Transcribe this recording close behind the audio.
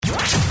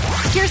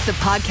Here's the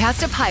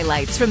podcast of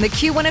highlights from the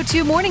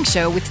Q102 Morning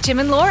Show with Tim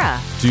and Laura.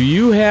 Do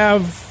you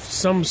have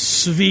some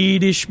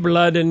Swedish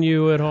blood in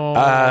you at all?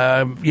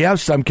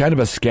 Yes, I'm kind of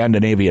a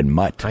Scandinavian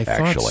mutt, thought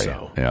actually.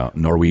 so. Yeah,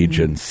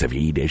 Norwegian,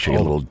 Swedish, a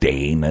little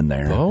Dane in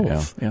there.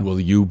 Both. Yeah. Will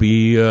you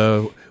be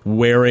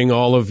wearing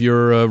all of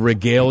your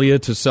regalia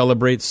to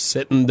celebrate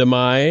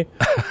Syttende?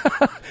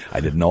 I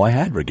didn't know I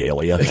had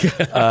regalia.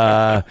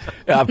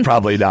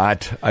 Probably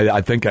not.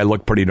 I think I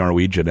look pretty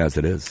Norwegian as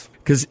it is.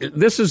 Because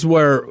this is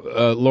where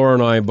Laura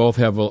and I both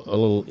have a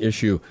little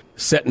issue.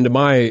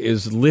 Syttende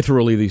is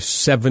literally the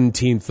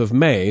 17th of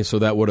May, so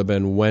that would have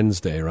been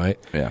Wednesday, right?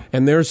 Yeah.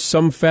 And there's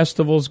some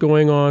festivals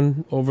going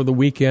on over the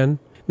weekend.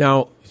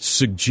 Now,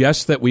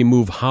 suggest that we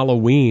move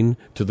Halloween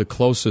to the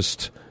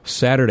closest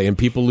Saturday, and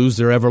people lose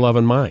their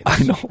ever-loving minds.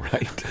 I know,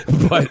 right?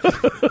 But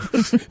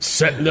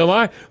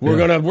Syttende,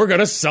 we're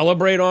gonna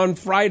celebrate on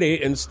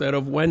Friday instead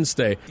of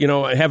Wednesday. You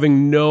know,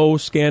 having no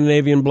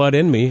Scandinavian blood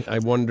in me, I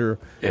wonder.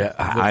 Yeah,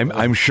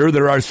 I'm sure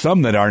there are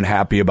some that aren't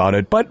happy about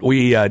it, but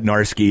we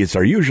Norskies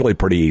are usually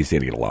pretty easy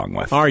to get along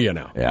with. Are you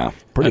now? Yeah,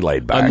 pretty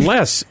laid back.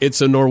 Unless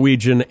it's a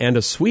Norwegian and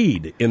a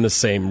Swede in the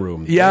same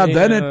room. Yeah,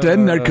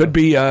 then there could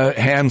be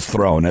hands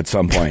thrown at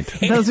some point.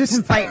 Those are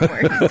some fight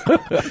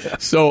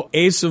words. So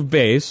Ace of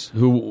Base,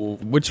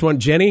 which one?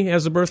 Jenny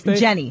has a birthday?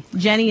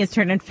 Jenny is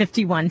turning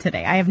 51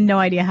 today. I have no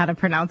idea how to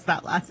pronounce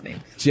that last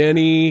name.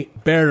 Jenny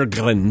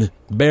Berggren.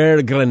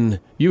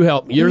 You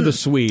help. You're the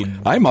Swede.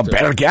 I'm a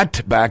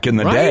Berget back in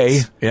the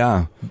day.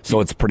 Yeah, so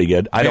it's pretty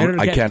good.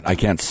 Berget. I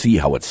can't see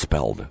how it's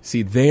spelled.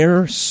 See,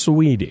 they're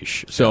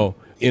Swedish. So,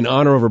 in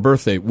honor of her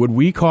birthday, would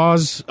we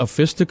cause a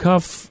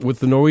fisticuff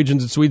with the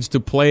Norwegians and Swedes to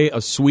play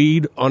a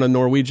Swede on a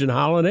Norwegian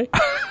holiday?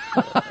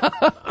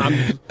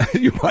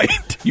 You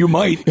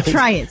might.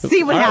 Try it.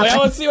 See what happens.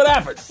 Let's see what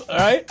happens. All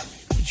right.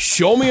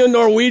 Show me a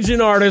Norwegian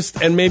artist,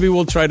 and maybe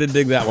we'll try to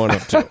dig that one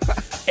up too.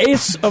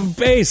 Ace of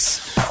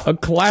Base, a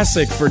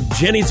classic for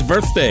Jenny's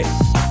birthday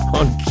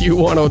on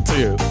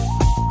Q102.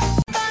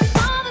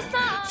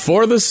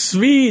 For the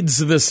Swedes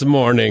this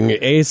morning,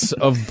 Ace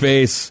of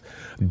Base.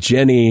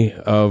 Jenny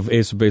of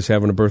Ace of Base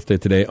having a birthday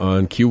today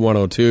on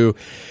Q102.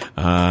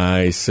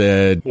 I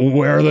said,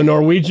 where are the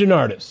Norwegian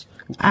artists?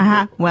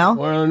 Well,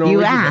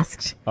 you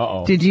asked.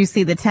 Uh-oh. Did you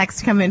see the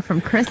text come in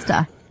from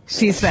Krista?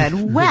 She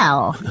said,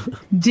 well,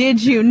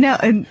 did you know,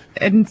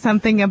 and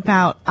something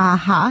about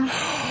aha.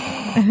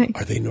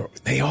 Are they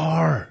They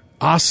are.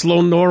 Oslo,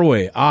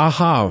 Norway.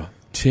 Aha.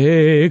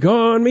 Take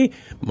on me.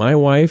 My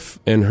wife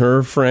and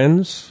her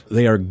friends,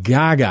 they are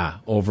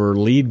gaga over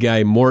lead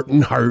guy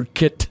Morten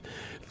Harket.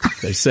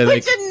 They said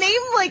Such a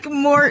name like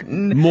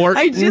Morten. Morten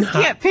I just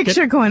can't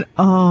picture going,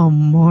 oh,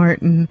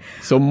 Morten.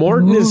 So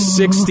Morten is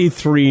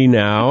 63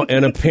 now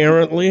and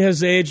apparently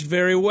has aged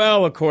very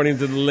well, according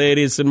to the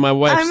ladies in my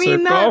wife's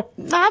circle.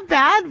 Not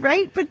bad,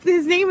 right? But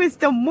his name is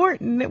still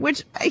Morten,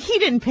 which he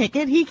didn't pick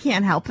it. He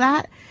can't help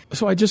that.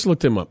 So I just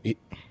looked him up.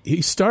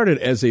 He started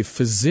as a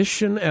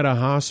physician at a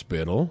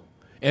hospital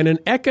and an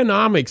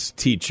economics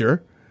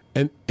teacher.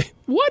 And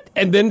what?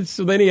 And then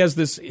he has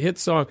this hit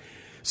song.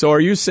 So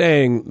are you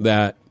saying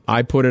that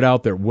I put it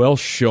out there? Well,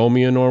 show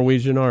me a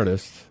Norwegian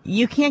artist.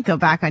 You can't go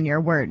back on your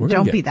word.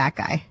 Don't be that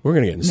guy. We're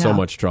going to get in so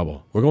much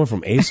trouble. We're going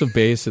from Ace of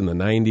Base in the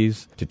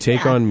 90s to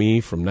Take on Me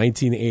from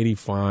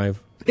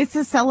 1985. It's a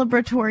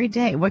celebratory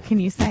day. What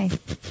can you say?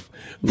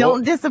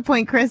 Don't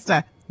disappoint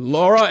Krista.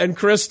 Laura and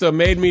Krista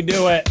made me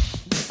do it.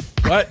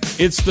 What?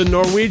 It's the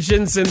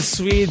Norwegians and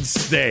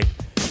Swedes Day.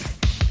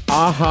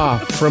 Aha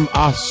from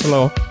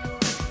Oslo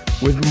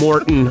with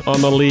Morten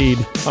on the lead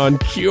on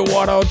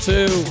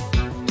Q102.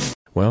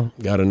 Well,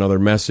 got another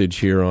message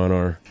here on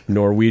our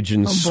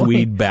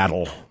Norwegian-Swede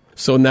battle.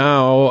 So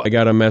now I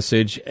got a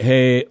message.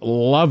 Hey,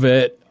 love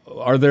it.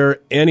 Are there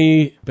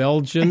any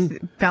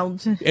Belgian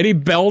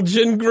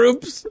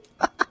groups?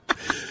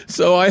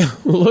 So I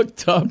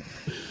looked up.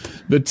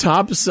 The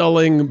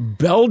top-selling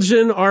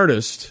Belgian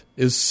artist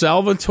is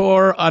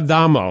Salvatore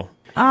Adamo.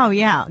 Oh,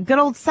 yeah. Good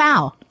old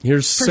Sal.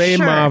 Here's C'est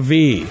ma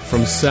vie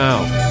from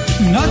Sal.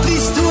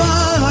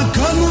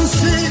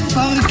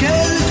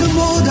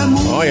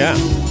 Oh, yeah.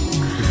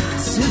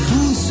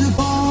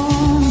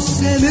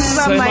 This is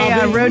on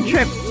my road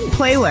trip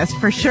playlist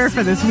for sure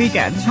for this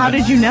weekend. How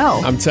did you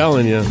know? I'm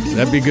telling you,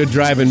 that'd be good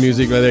driving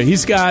music right there.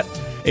 He's got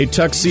a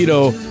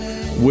tuxedo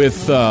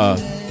with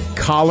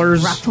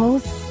collars.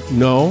 Ruffles?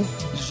 No.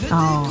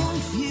 Oh.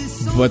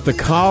 But the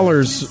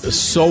collar's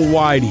so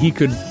wide he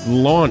could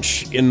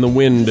launch in the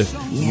wind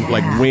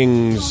like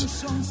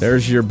wings.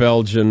 There's your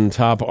Belgian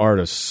top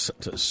artist,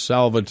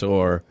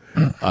 Salvatore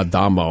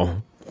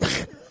Adamo.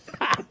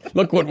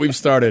 Look what we've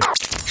started.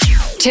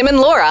 Tim and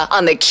Laura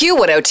on the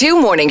Q102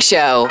 Morning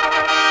Show.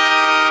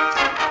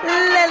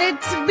 Let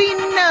it be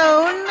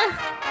known.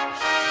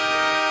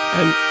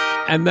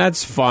 And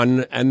that's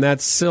fun and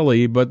that's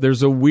silly, but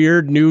there's a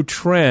weird new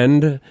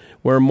trend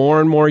where more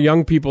and more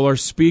young people are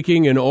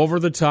speaking in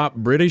over-the-top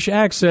British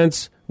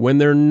accents when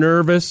they're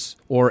nervous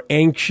or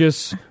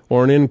anxious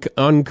or in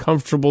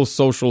uncomfortable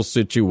social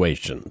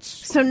situations.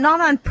 So not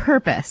on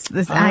purpose.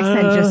 This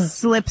accent just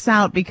slips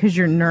out because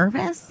you're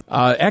nervous?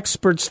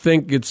 Experts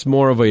think it's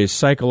more of a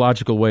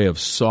psychological way of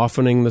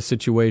softening the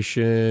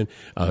situation,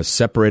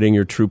 separating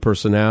your true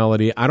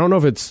personality. I don't know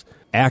if it's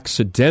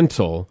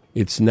accidental.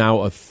 It's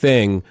now a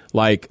thing.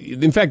 Like,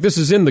 in fact, this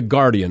is in The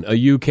Guardian,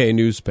 a UK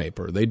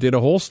newspaper. They did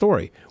a whole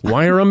story.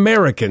 Why are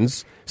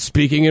Americans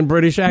speaking in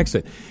British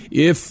accent?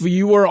 If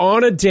you were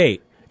on a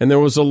date and there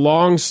was a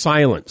long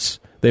silence,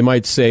 they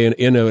might say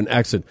in an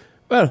accent,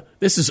 well,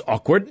 this is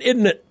awkward,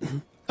 isn't it?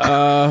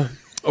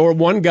 Or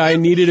one guy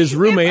needed his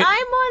roommate. If I'm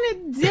on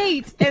a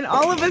date and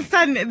all of a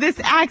sudden this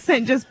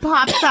accent just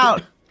pops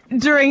out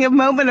during a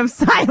moment of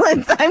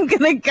silence, I'm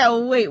going to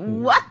go, wait,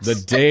 what? The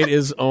date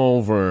is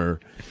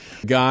over.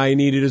 Guy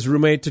needed his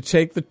roommate to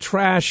take the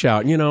trash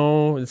out. You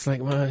know, it's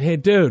like, well, hey,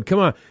 dude, come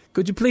on.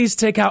 Could you please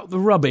take out the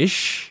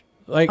rubbish?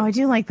 Like, I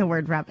do like the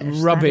word rubbish.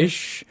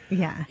 Rubbish.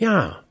 Yeah.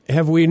 Yeah.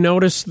 Have we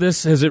noticed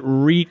this? Has it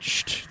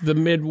reached the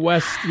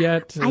Midwest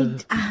yet?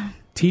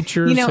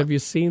 Teachers, have you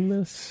seen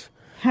this?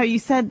 How you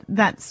said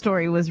that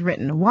story was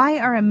written. Why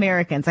are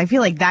Americans? I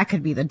feel like that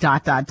could be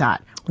the ...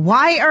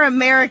 Why are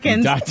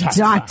Americans ...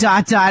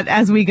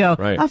 as we go,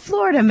 right. A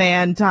Florida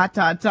man ...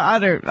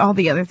 or all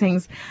the other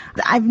things.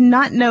 I've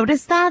not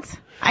noticed that.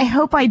 I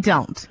hope I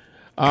don't.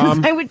 Because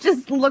I would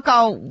just look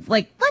all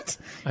like, what?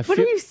 What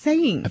are you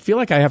saying? I feel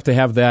like I have to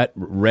have that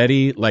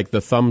ready, like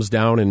the thumbs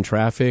down in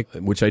traffic,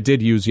 which I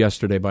did use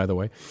yesterday, by the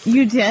way.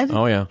 You did?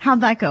 Oh, yeah.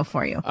 How'd that go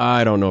for you?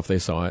 I don't know if they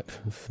saw it,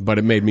 but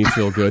it made me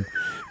feel good.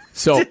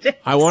 So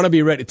I want to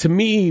be ready. To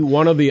me,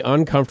 one of the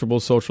uncomfortable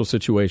social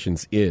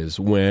situations is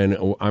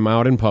when I'm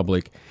out in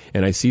public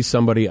and I see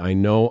somebody I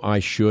know I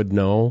should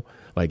know,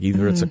 like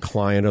either it's a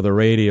client of the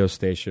radio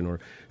station or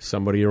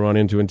somebody you run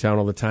into in town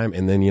all the time,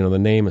 and then, the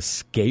name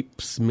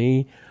escapes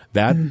me.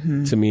 That,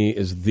 to me,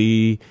 is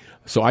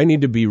so I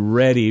need to be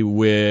ready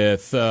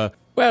with,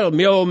 well,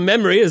 my old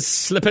memory is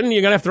slipping.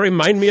 You're going to have to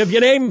remind me of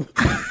your name.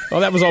 Oh,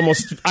 that was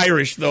almost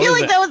Irish, though. I feel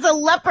like that was a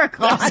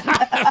leprechaun.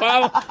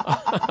 Well,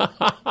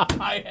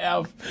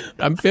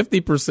 I'm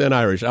 50%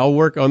 Irish. I'll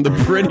work on the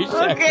British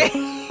accent.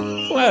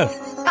 Well,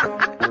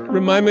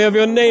 remind me of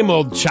your name,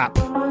 old chap.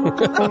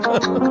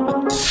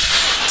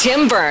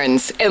 Tim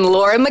Burns and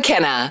Laura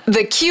McKenna,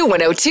 the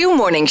Q102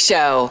 Morning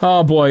Show.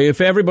 Oh, boy,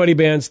 if everybody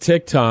bans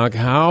TikTok,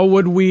 how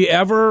would we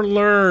ever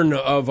learn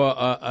of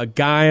a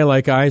guy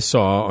like I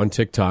saw on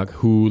TikTok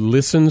who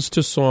listens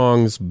to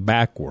songs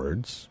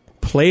backwards,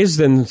 plays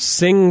them,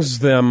 sings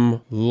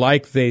them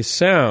like they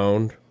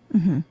sound,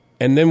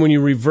 and then when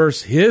you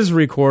reverse his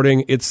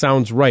recording, it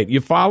sounds right. You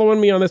following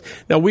me on this?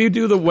 Now, we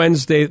do the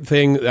Wednesday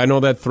thing. I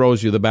know that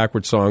throws you, the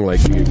backward song.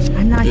 Like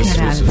I'm not good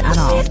at it at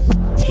all.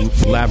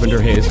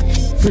 Lavender Haze.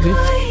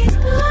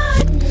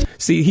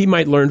 See, he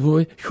might learn,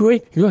 and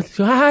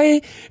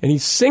he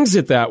sings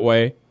it that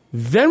way.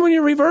 Then when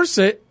you reverse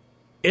it,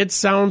 it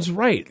sounds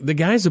right. The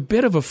guy's a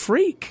bit of a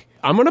freak.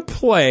 I'm going to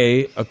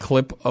play a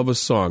clip of a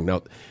song.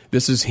 Now,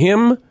 this is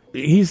him.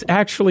 He's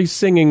actually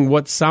singing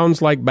what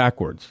sounds like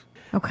backwards.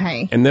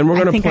 Okay. And then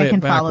we're going to play it it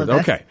backwards.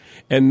 Okay.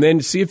 And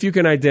then see if you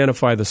can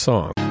identify the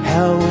song.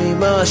 How we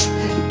must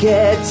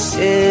get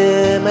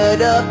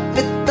simmered up,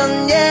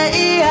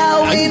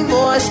 how we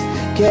must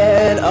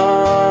get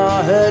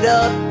all hurt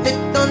up,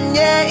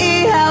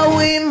 how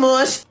we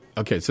must.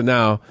 Okay, so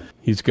now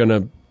he's going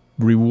to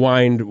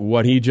rewind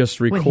what he just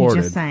recorded. What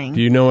he just sang.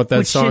 Do you know what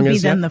that song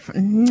is yet?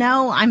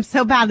 No, I'm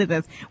so bad at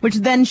this. Which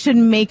then should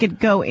make it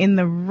go in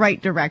the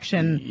right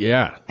direction.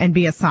 Yeah. And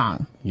be a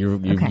song.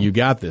 You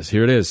got this.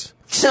 Here it is.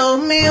 Tell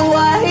me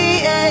why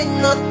he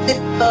ain't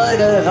nothing but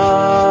a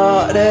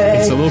heartache.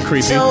 It's a little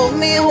creepy. Tell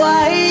me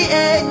why he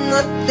ain't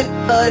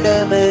nothing but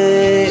a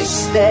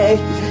mistake.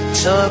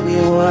 Tell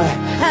me why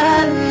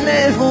I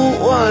never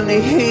want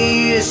to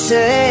hear you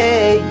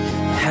say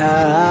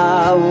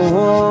how I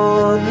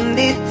want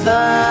it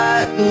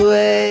that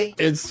way.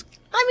 It's,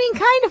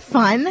 kind of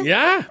fun.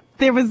 yeah.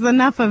 There was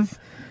enough of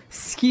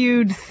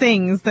skewed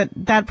things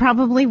that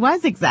probably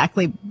was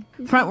exactly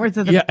frontwards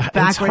of the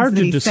backwards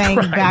that he sang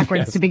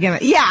backwards to begin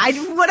with. Yeah,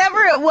 whatever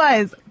it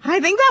was. I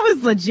think that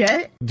was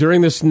legit. During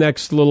this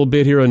next little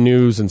bit here of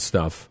news and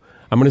stuff,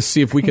 I'm going to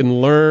see if we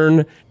can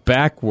learn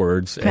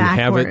backwards and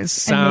have it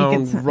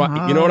sound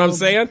right. You know what I'm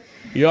saying?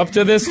 You up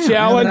to this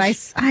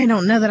challenge? I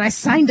don't know that I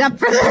signed up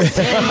for this.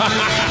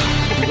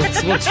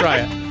 We'll try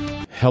it.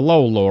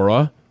 Hello,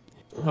 Laura.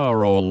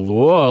 Hello,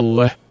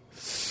 Laura.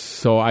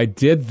 So I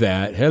did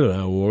that.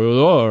 Hello,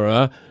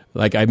 Laura.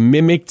 Like I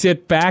mimicked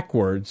it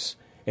backwards.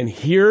 And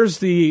here's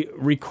the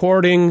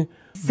recording.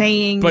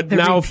 Saying but the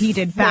now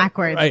repeated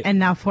backwards and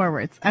now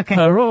forwards. Okay.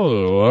 Hello,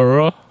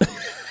 Laura.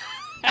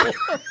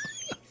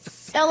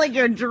 Sound like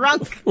you're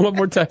drunk. One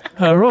more time.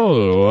 Hello,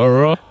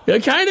 Laura. Yeah,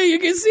 kind of. You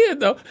can see it,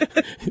 though.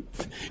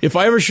 If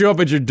I ever show up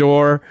at your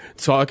door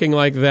talking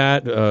like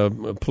that,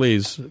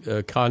 please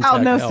contact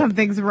I'll know help.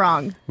 something's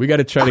wrong. We got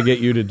to try to get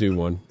you to do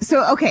one.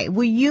 So, okay,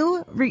 will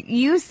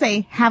you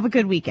say, have a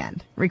good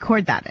weekend?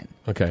 Record that in.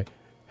 Okay.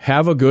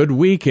 Have a good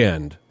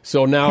weekend.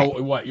 So now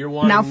Okay. what? You're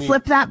wanting Now me...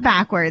 flip that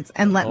backwards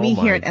and let me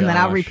Oh hear my it, and then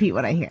I'll gosh. repeat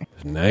what I hear.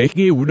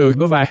 Nike,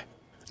 goodbye.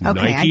 Okay,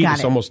 Nike, I got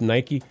it's it. almost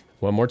Nike.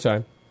 One more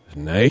time.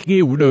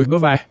 Nike,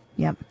 goodbye.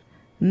 Yep.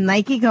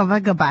 Nike,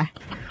 goodbye.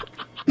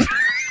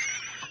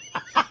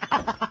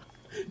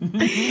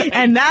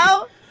 And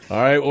now, All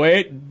right,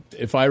 wait.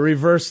 If I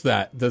reverse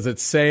that, does it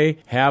say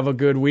have a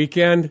good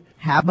weekend?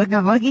 have a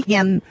good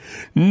weekend.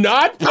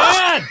 Not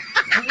bad!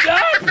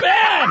 Not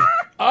bad!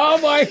 Oh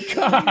my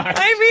God!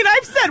 I mean,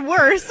 I've said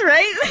worse,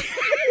 right?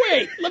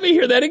 Wait, let me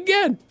hear that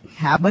again.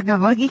 Have a good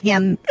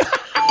weekend.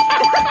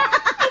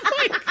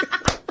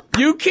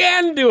 You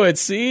can do it,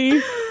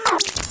 see?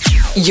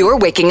 You're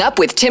waking up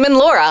with Tim and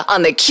Laura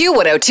on the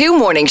Q102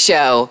 Morning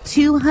Show.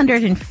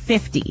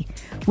 250.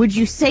 Would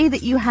you say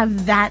that you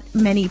have that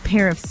many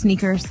pair of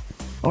sneakers,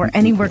 or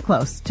anywhere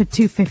close to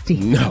 250?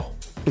 No.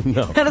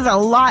 That is a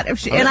lot of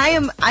shoes.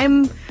 And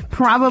I'm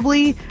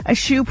probably a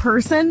shoe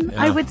person,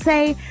 I would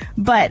say,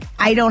 but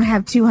I don't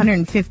have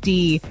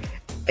 250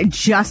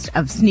 just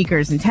of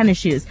sneakers and tennis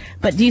shoes.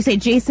 But do you say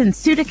Jason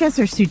Sudeikis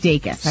or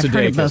Sudeikis? I've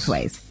heard it both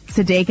ways.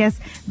 Sudeikis.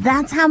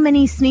 That's how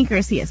many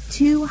sneakers he has.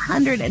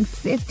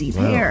 250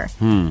 pair.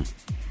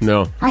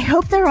 No. I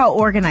hope they're all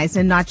organized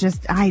and not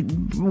just I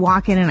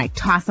walk in and I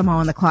toss them all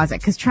in the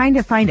closet. Because trying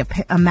to find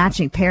a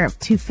matching pair of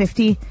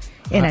 250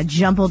 in a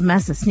jumbled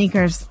mess of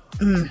sneakers,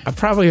 I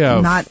probably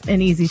have not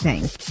an easy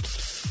thing.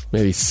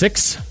 maybe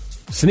 6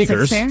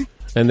 sneakers. 6 pair?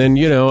 And then,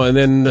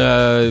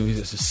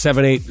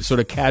 7, 8 sort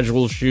of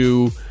casual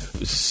shoe,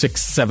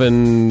 6,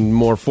 7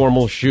 more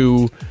formal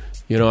shoe.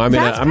 I'm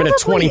in a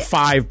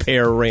 25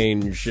 pair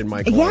range in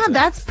my closet. Yeah,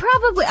 that's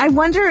probably. I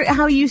wonder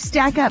how you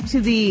stack up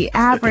to the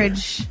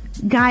average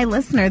guy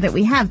listener that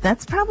we have.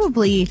 That's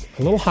probably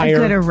a little higher. A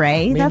good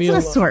array. Maybe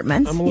That's an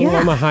assortment. I'm a little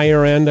on the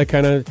higher end. I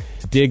kind of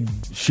dig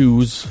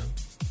shoes.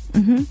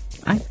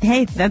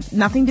 Hey, that's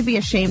nothing to be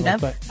ashamed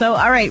of. But- So,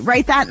 all right,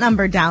 write that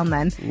number down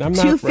then. I'm not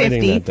 250.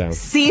 writing that down.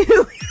 See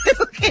who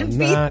can I'm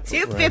beat not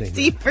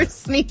 250 for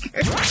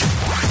sneakers.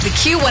 The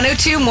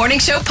Q102 Morning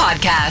Show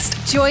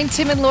podcast. Join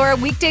Tim and Laura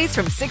weekdays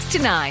from 6 to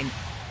 9.